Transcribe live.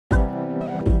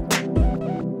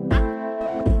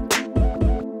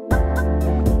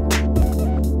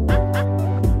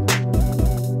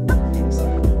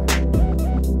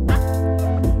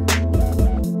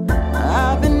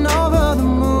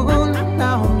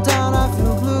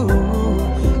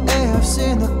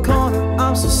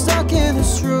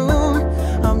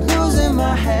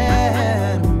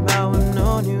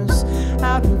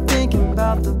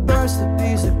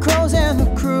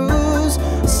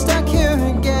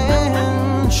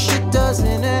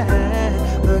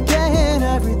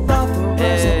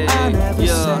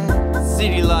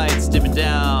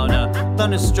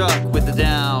Thunderstruck with the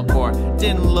downpour,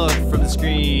 didn't look from the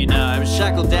screen. I was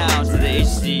shackled down to the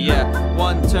HD, yeah.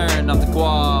 One turn off the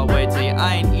Guad way. Tell you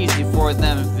I ain't easy for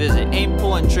them to visit. Ain't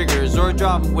pulling triggers or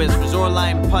dropping whispers or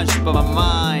lying punched by my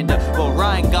mind. Well,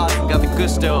 Ryan Gostling got the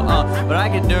gusto, but I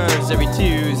get nerves every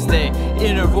Tuesday.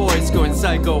 Inner voice going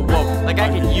psycho, whoa, like I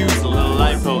could use a little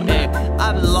lipo.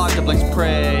 I've been locked up like some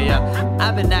prey.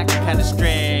 I've been acting kinda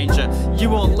strange. You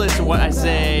won't listen what I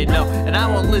say, no, and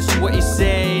I won't listen what you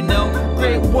say, no.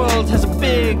 Great world has a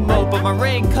big moat, but my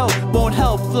raincoat won't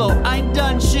help float. I ain't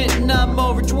done shit and I'm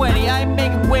over 20. I ain't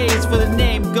making waves for the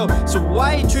name go. So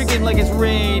why you drinking like it's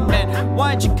rain, man?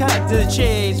 Why don't you cut to the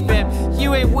chase, fam?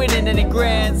 You ain't winning any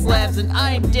grand slams, and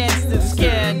I ain't dancing to the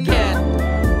scan can.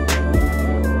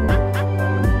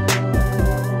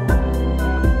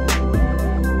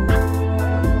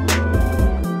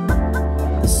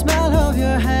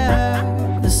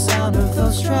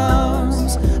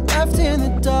 Drums left in the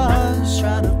dust,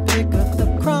 trying to pick up the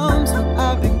crumbs, but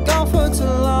I've been gone for too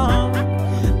long.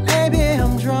 Maybe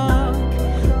I'm drunk,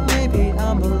 maybe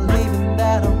I'm believing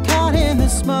that I'm caught in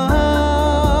this mud.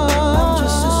 I'm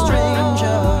just a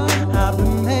stranger, I've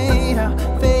been made out,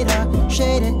 fade out,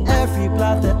 shading every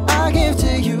plot that I give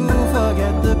to you.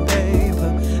 Forget the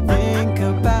paper, think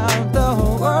about the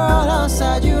whole world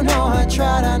outside. You know I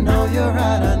tried, I know you're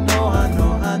right, I know, I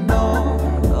know, I know.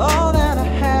 All that I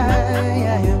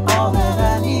had, yeah, all that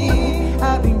I need.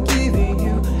 I've been giving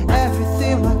you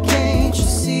everything, why can't you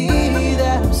see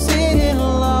that I'm sitting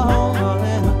alone,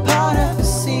 falling apart at the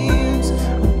seams?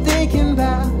 I'm thinking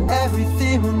about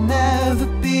everything will never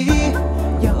be.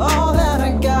 You're all that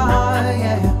I got,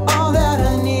 yeah, all that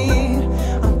I need.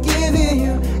 I'm giving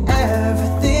you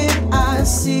everything I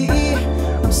see.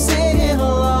 I'm sitting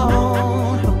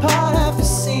alone, apart at the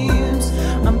seams.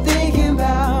 I'm thinking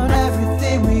about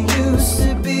everything we used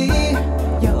to be.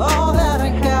 You're all that I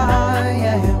got,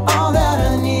 yeah, all that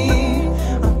I need.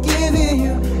 I'm giving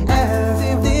you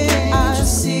everything I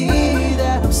see.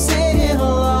 That I'm sitting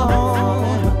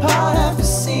alone, apart at the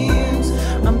seams.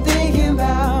 I'm thinking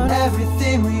about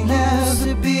everything we used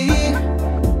to be.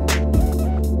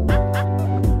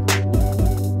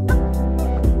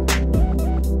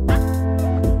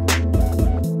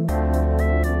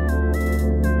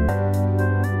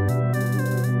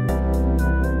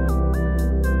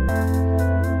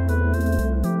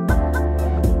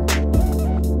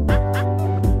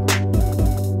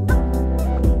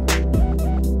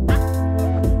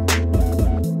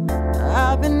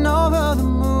 I've been over the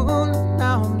moon,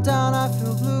 now I'm down, I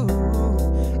feel blue.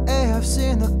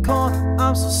 AFC in the corner,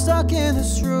 I'm so stuck in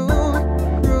this room.